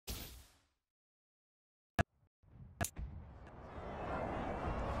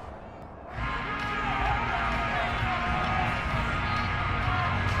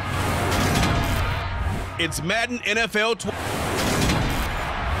It's Madden NFL 20.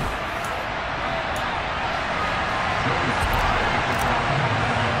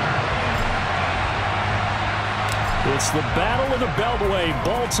 It's the Battle of the Beltway.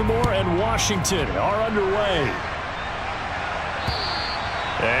 Baltimore and Washington are underway.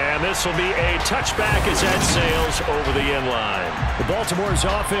 And this will be a touchback as that sails over the end line. The Baltimore's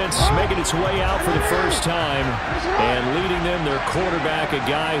offense making its way out for the first time. And leading them, their quarterback, a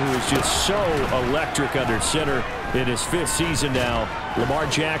guy who is just so electric under center in his 5th season now, Lamar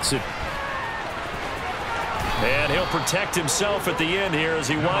Jackson. And he'll protect himself at the end here as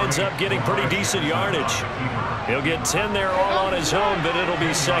he winds up getting pretty decent yardage. He'll get 10 there all on his own, but it'll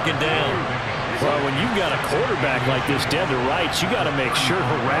be second down. Well, when you've got a quarterback like this dead to rights, you got to make sure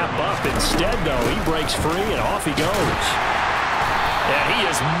to wrap up. Instead, though, he breaks free and off he goes. And he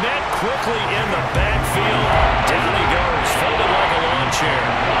is met quickly in the backfield. Down he goes, folded like a lawn chair.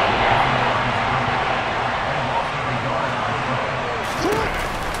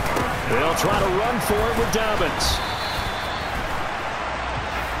 They'll try to run for it with Dobbins.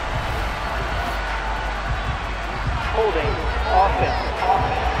 Holding offense.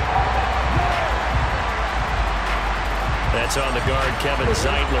 That's on the guard, Kevin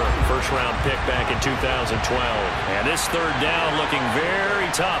Zeitler, first-round pick back in 2012. And this third down looking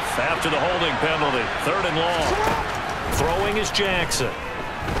very tough after the holding penalty. Third and long. Throwing is Jackson.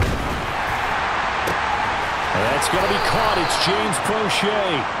 That's going to be caught. It's James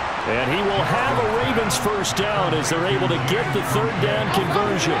Prochet. And he will have a Ravens first down as they're able to get the third down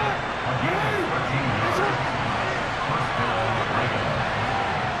conversion.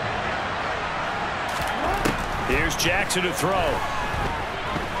 Here's Jackson to throw.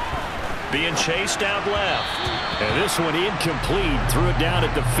 Being chased out left. And this one incomplete. Threw it down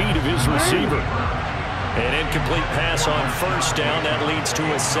at the feet of his receiver. An incomplete pass on first down. That leads to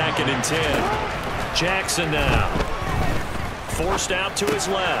a 2nd and 10. Jackson now. Forced out to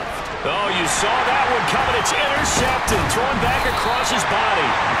his left. Oh, you saw that one coming. It's intercepted. Thrown back across his body.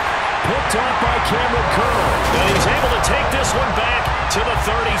 Picked off by Cameron Curl. And he's able to take this one back to the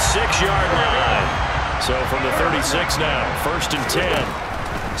 36-yard line. So from the 36 now, 1st and 10.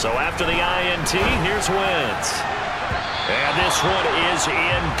 So after the INT, here's Wentz. And this one is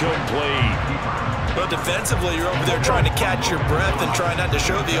incomplete. But defensively, you're over there trying to catch your breath and try not to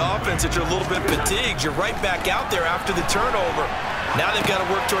show the offense that you're a little bit fatigued. You're right back out there after the turnover. Now they've got to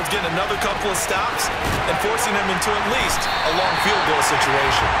work towards getting another couple of stops and forcing them into at least a long field goal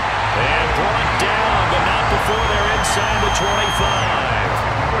situation. And brought down, but not before they're inside the 25.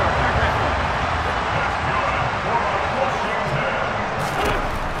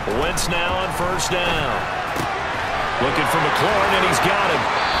 Wentz now on first down. Looking for McLaurin, and he's got him.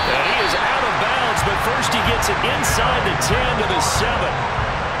 And he is out of bounds, but first he gets it inside the 10 to the 7.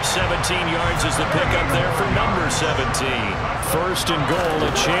 17 yards is the pickup there for number 17. First and goal,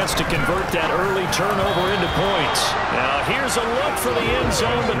 a chance to convert that early turnover into points. Now here's a look for the end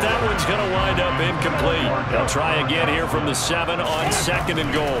zone, but that one's going to wind up incomplete. They'll try again here from the 7 on 2nd and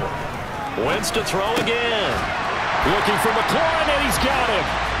goal. Wentz to throw again. Looking for McLaurin, and he's got him.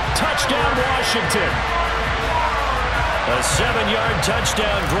 Touchdown, Washington. A 7-yard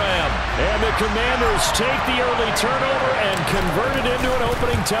touchdown grab. And the Commanders take the early turnover and convert it into an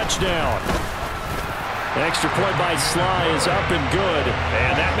opening touchdown. Extra point by Sly is up and good.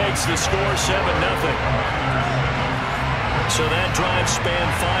 And that makes the score 7-0. So that drive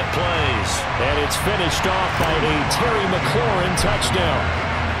spanned 5 plays. And it's finished off by a Terry McLaurin touchdown.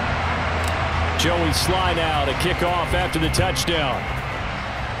 Joey Sly now to kick off after the touchdown.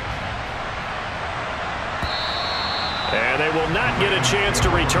 And they will not get a chance to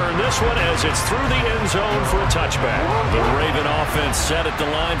return this one as it's through the end zone for a touchback. The Raven offense set at the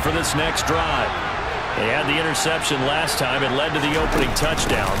line for this next drive. They had the interception last time. It led to the opening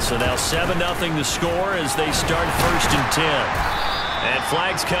touchdown. So now 7-0 the score as they start 1st and 10. And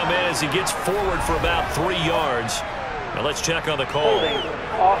flags come in as he gets forward for about 3 yards. Now let's check on the call.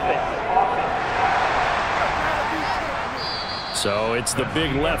 So it's the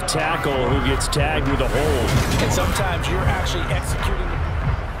big left tackle who gets tagged with a hold. And sometimes you're actually executing.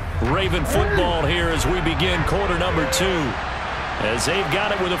 Raven football here as we begin quarter number 2. As they've got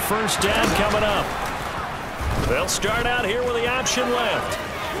it with a first down coming up. They'll start out here with the option left.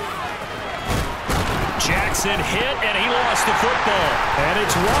 Jackson hit, and he lost the football. And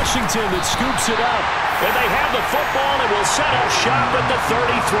it's Washington that scoops it up. And they have the football and will set up shop at the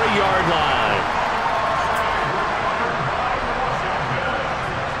 33-yard line.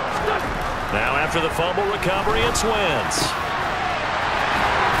 Now after the fumble recovery, it's Wentz.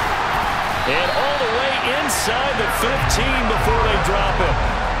 And all the way inside the 15 before they drop it.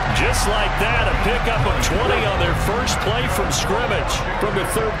 Just like that, a pickup of 20 on their first play from scrimmage. From the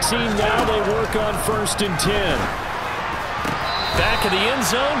 13 now, they work on 1st and 10. Back in the end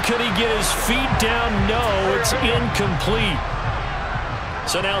zone, could he get his feet down? No, it's incomplete.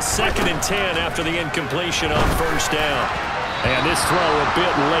 So now 2nd and 10 after the incompletion on 1st down. And this throw a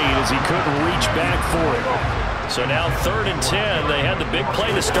bit late as he couldn't reach back for it. So now 3rd and 10. They had the big play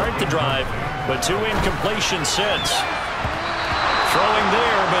to start the drive, but 2 incompletions since. Throwing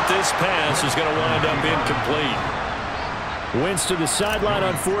there, but this pass is going to wind up incomplete. Wentz to the sideline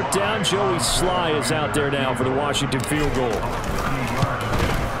on 4th down. Joey Sly is out there now for the Washington field goal.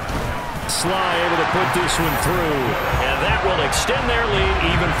 Sly able to put this one through, and that will extend their lead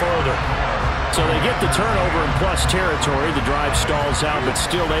even further. So they get the turnover in plus territory. The drive stalls out, but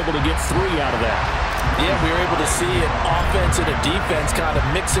still able to get 3 out of that. Yeah, we were able to see an offense and a defense kind of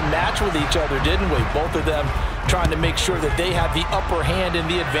mix and match with each other, didn't we? Both of them trying to make sure that they have the upper hand and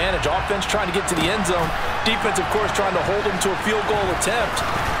the advantage. Offense trying to get to the end zone. Defense, of course, trying to hold them to a field goal attempt.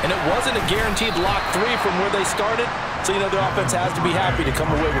 And it wasn't a guaranteed lock 3 from where they started. So, the offense has to be happy to come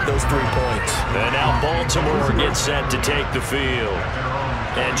away with those 3 points. And now Baltimore gets set to take the field.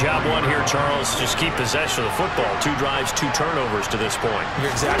 And job 1 here, Charles, just keep possession of the football. 2 drives, 2 turnovers to this point. You're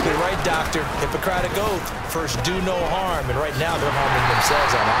exactly right, Doctor. Hippocratic oath. First, do no harm. And right now, they're harming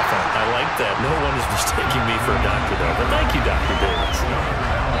themselves on offense. I like that. No one is mistaking me for a doctor, though. But thank you, Dr. Davis.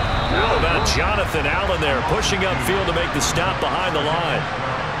 How about Jonathan Allen there, pushing upfield to make the stop behind the line.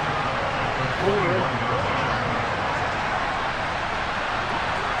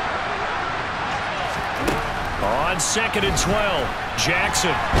 On 2nd and 12,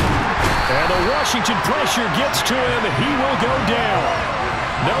 Jackson. And the Washington pressure gets to him, and he will go down.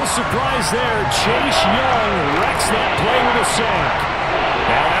 No surprise there. Chase Young wrecks that play with a sack.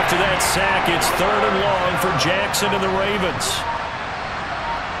 Now after that sack, it's 3rd and long for Jackson and the Ravens.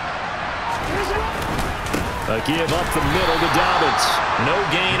 A give up the middle to Dobbins. No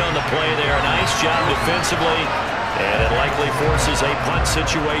gain on the play there. Nice job defensively. And it likely forces a punt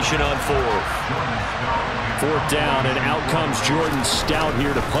situation on 4th. 4th down, and out comes Jordan Stout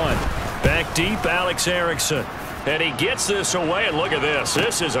here to punt. Back deep, Alex Erickson. And he gets this away, and look at this.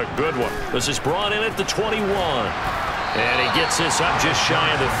 This is a good one. This is brought in at the 21. And he gets this up just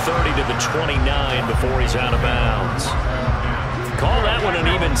shy of the 30 to the 29 before he's out of bounds. Call that one an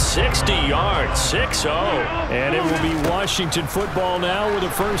even 60 yards, 6-0. And it will be Washington football now with a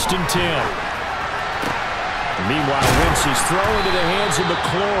 1st and 10. Meanwhile, Wentz is thrown into the hands of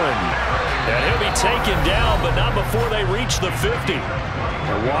McLaurin. And he'll be taken down, but not before they reach the 50.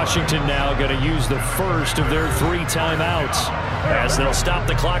 And Washington now going to use the first of their 3 timeouts, as they'll stop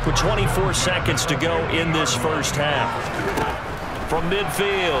the clock with 24 seconds to go in this first half. From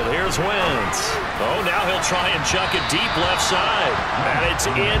midfield, here's Wentz. Oh, now he'll try and chuck it deep left side. And it's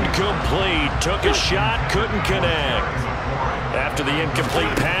incomplete. Took a shot, couldn't connect. After the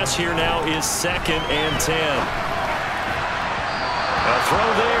incomplete pass, here now is 2nd and 10. A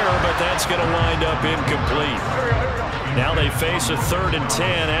throw there, but that's going to wind up incomplete. Now they face a 3rd and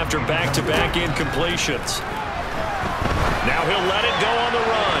 10 after back-to-back incompletions. Now he'll let it go on the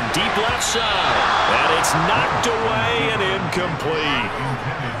run. Deep left side. And it's knocked away and incomplete.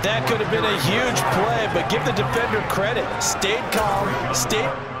 That could have been a huge play, but give the defender credit. Stayed calm,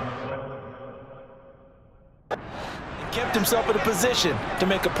 kept himself in a position to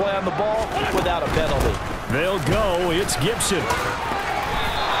make a play on the ball without a penalty. They'll go. It's Gibson.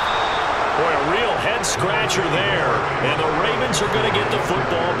 Boy, a real head-scratcher there. And the Ravens are going to get the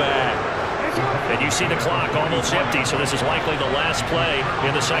football back. And you see the clock almost empty, so this is likely the last play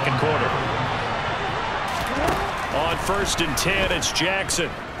in the 2nd quarter. On 1st and 10, it's Jackson.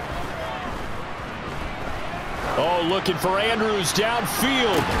 Oh, looking for Andrews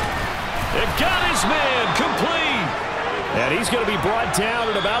downfield. It got his man complete. And he's going to be brought down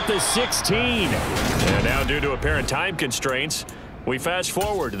at about the 16. And now, due to apparent time constraints, we fast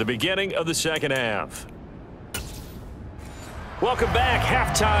forward to the beginning of the 2nd half. Welcome back.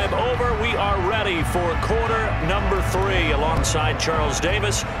 Halftime over. We are ready for quarter number 3. Alongside Charles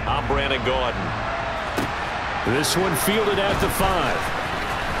Davis, I'm Brandon Gordon. This one fielded at the 5.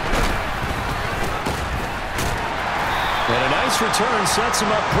 And a nice return sets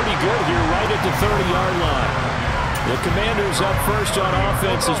him up pretty good here right at the 30-yard line. The Commanders up first on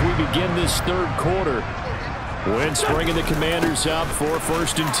offense as we begin this 3rd quarter. Wentz bringing the Commanders up for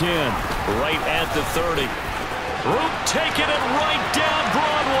 1st and 10. Right at the 30. Root taking it right down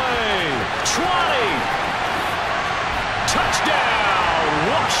Broadway. 20. Touchdown,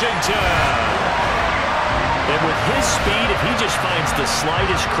 Washington. And with his speed, if he just finds the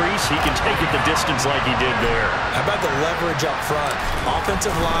slightest crease, he can take it the distance like he did there. How about the leverage up front?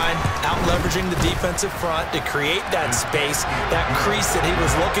 Offensive line out-leveraging the defensive front to create that space, that crease that he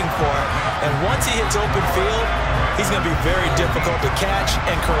was looking for. And once he hits open field, he's going to be very difficult to catch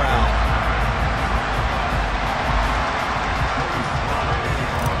and corral.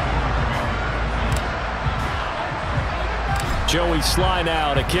 Joey Sly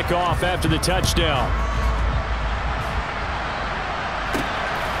now to kick off after the touchdown.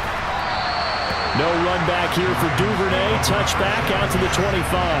 No run back here for Duvernay. Touchback out to the 25.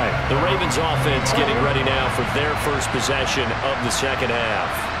 The Ravens offense getting ready now for their first possession of the second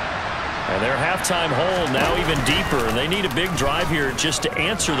half. And their halftime hole now even deeper. And they need a big drive here just to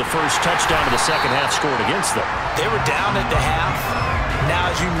answer the first touchdown of the second half scored against them. They were down at the half.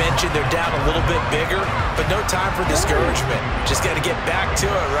 Now, as you mentioned, they're down a little bit bigger, but no time for discouragement. Just got to get back to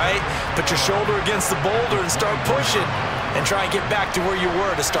it, right? Put your shoulder against the boulder and start pushing and try and get back to where you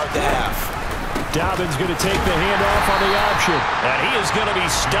were to start the half. Dobbins going to take the handoff on the option. And he is going to be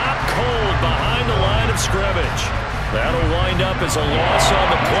stopped cold behind the line of scrimmage. That'll wind up as a loss on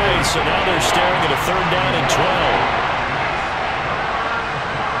the play, so now they're staring at a 3rd down and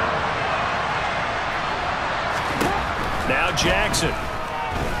 12. Now Jackson.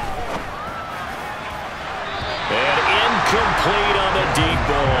 And incomplete on the deep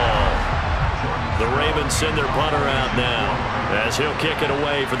ball. The Ravens send their punter out now as he'll kick it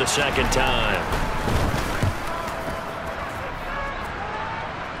away for the second time.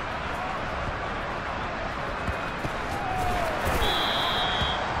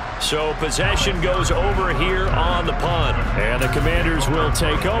 So possession goes over here on the punt. And the Commanders will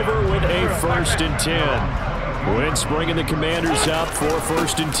take over with a 1st and 10. Wentz bringing the Commanders up for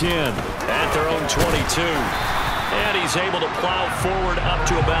 1st and 10 at their own 22. And he's able to plow forward up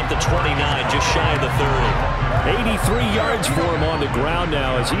to about the 29, just shy of the 30. 83 yards for him on the ground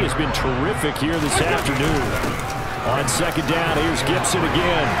now as he has been terrific here this afternoon. On 2nd down, here's Gibson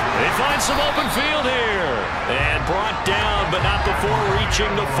again. They find some open field here. And brought down, but not before reaching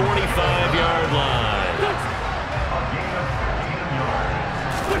the 45-yard line.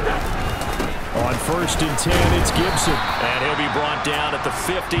 On 1st and 10, it's Gibson. And he'll be brought down at the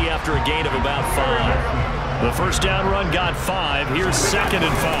 50 after a gain of about 5. The 1st down run got 5. Here's 2nd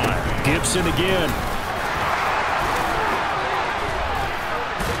and 5. Gibson again.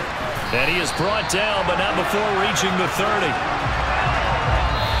 And he is brought down, but not before reaching the 30.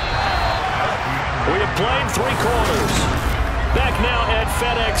 We have played 3 quarters. Back now at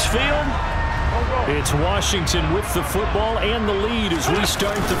FedEx Field. It's Washington with the football and the lead as we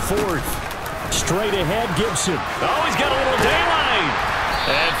start the 4th. Straight ahead, Gibson. Oh, he's got a little daylight.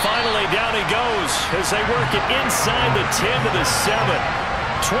 And finally, down he goes as they work it inside the 10 to the 7.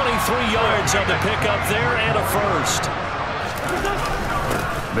 23 yards on the pickup there and a 1st.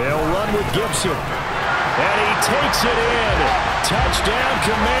 They'll run with Gibson. And he takes it in. Touchdown,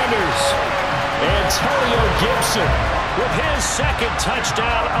 Commanders. Antonio Gibson with his 2nd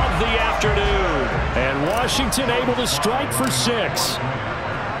touchdown of the afternoon. And Washington able to strike for 6.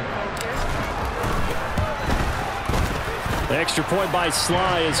 The extra point by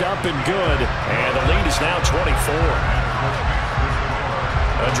Sly is up and good. And the lead is now 24.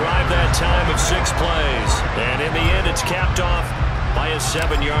 A drive that time of 6 plays. And in the end, it's capped off by a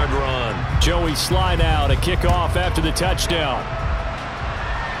 7-yard run. Joey Sly now to kick off after the touchdown.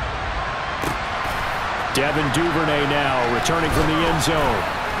 Devin Duvernay now returning from the end zone.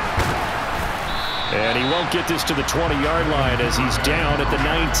 And he won't get this to the 20-yard line as he's down at the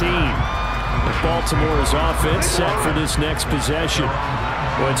 19. Baltimore's offense set for this next possession.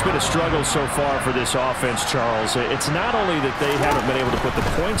 Well, it's been a struggle so far for this offense, Charles. It's not only that they haven't been able to put the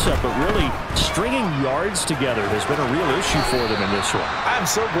points up, but really stringing yards together has been a real issue for them in this one. I'm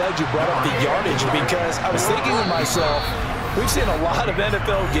so glad you brought up the yardage because I was thinking to myself, we've seen a lot of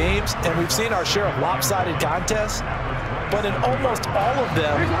NFL games and we've seen our share of lopsided contests, but in almost all of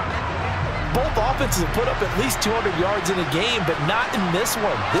them, both offenses have put up at least 200 yards in a game, but not in this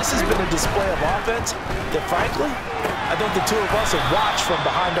one. This has been a display of offense that, frankly, I think the two of us have watched from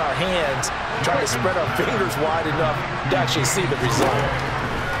behind our hands, trying to spread our fingers wide enough to actually see the result.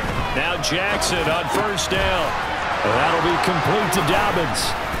 Now Jackson on 1st down. That'll be complete to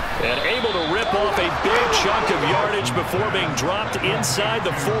Dobbins. And able to rip off a big chunk of yardage before being dropped inside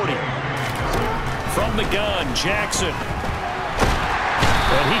the 40. From the gun, Jackson.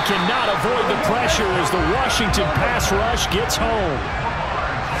 And he cannot avoid the pressure as the Washington pass rush gets home.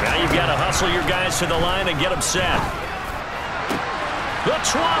 Now you've got to hustle your guys to the line and get them set. The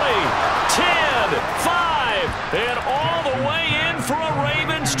 20, 10, 5, and all the way in for a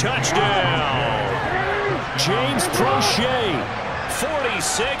Ravens touchdown. crochet.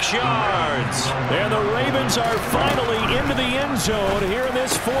 46 yards. And the Ravens are finally into the end zone here in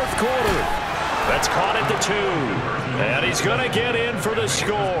this fourth quarter. That's caught at the 2. And he's going to get in for the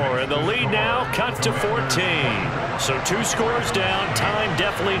score. And the lead now cut to 14. So 2 scores down. Time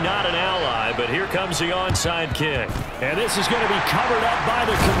definitely not an ally. But here comes the onside kick. And this is going to be covered up by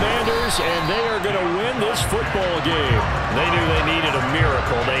the Commanders. And they are going to win this football game. They knew they needed a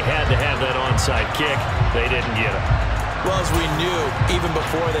miracle. They had to have that onside kick. They didn't get it. Well, as we knew, even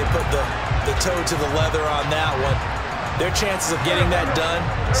before they put the toe to the leather on that one, their chances of getting that done,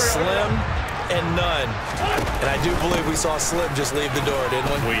 slim and none. And I do believe we saw Slim just leave the door,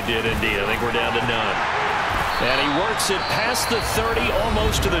 didn't we? We did indeed. I think we're down to none. And he works it past the 30,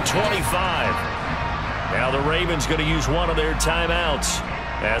 almost to the 25. Now the Ravens going to use one of their timeouts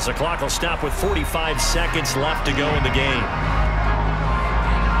as the clock will stop with 45 seconds left to go in the game.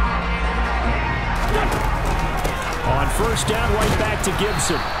 On first down, right back to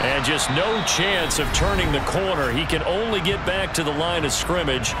Gibson. And just no chance of turning the corner. He can only get back to the line of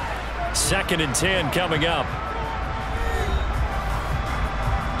scrimmage. 2nd and 10 coming up.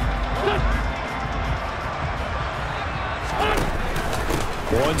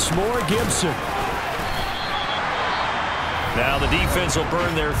 Once more, Gibson. Now the defense will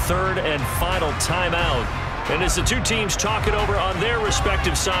burn their 3rd and final timeout. And as the 2 teams talk it over on their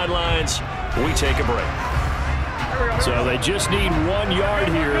respective sidelines, we take a break. So they just need 1 yard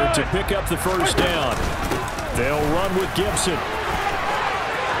here to pick up the first down. They'll run with Gibson.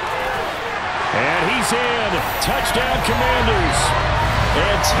 And he's in. Touchdown, Commanders.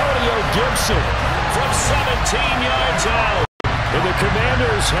 Antonio Gibson from 17 yards out. And the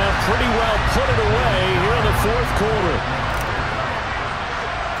Commanders have pretty well put it away here in the fourth quarter.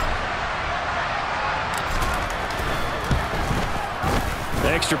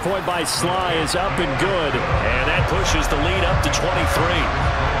 The extra point by Sly is up and good. And that pushes the lead up to 23.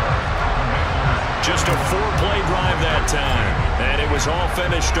 Just a 4-play drive that time. And it was all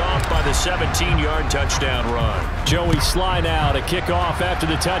finished off by the 17-yard touchdown run. Joey Sly now to kick off after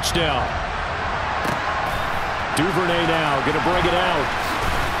the touchdown. Duvernay now going to bring it out.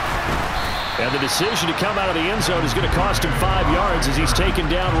 And the decision to come out of the end zone is going to cost him 5 yards as he's taken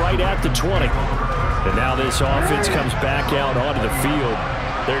down right at the 20. And now this offense comes back out onto the field.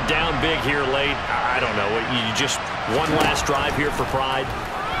 They're down big here late. I don't know. You just one last drive here for pride.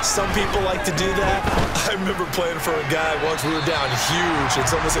 Some people like to do that. I remember playing for a guy once. We were down huge, and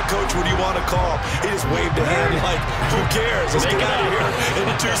someone said, "Coach, what do you want to call?" He just waved a hand like, "Who cares? Let's get out of here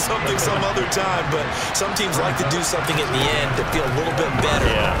and do something some other time." But some teams like to do something at the end to feel a little bit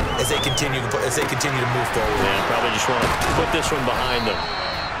better as they continue to move forward. Yeah, probably just want to put this one behind them.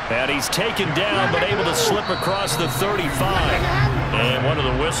 And he's taken down, but able to slip across the 35. And one of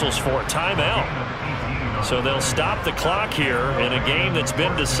the whistles for a timeout. So they'll stop the clock here in a game that's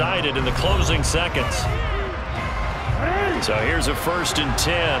been decided in the closing seconds. So here's a 1st and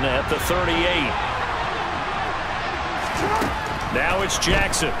 10 at the 38. Now it's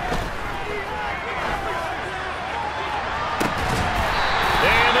Jackson.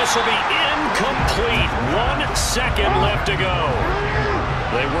 And this will be incomplete. 1 second left to go.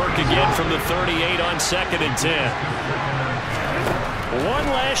 They work again from the 38 on 2nd and 10. One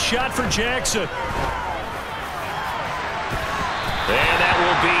last shot for Jackson. And that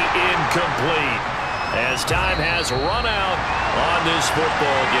will be incomplete as time has run out on this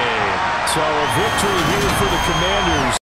football game. So a victory here for the Commanders.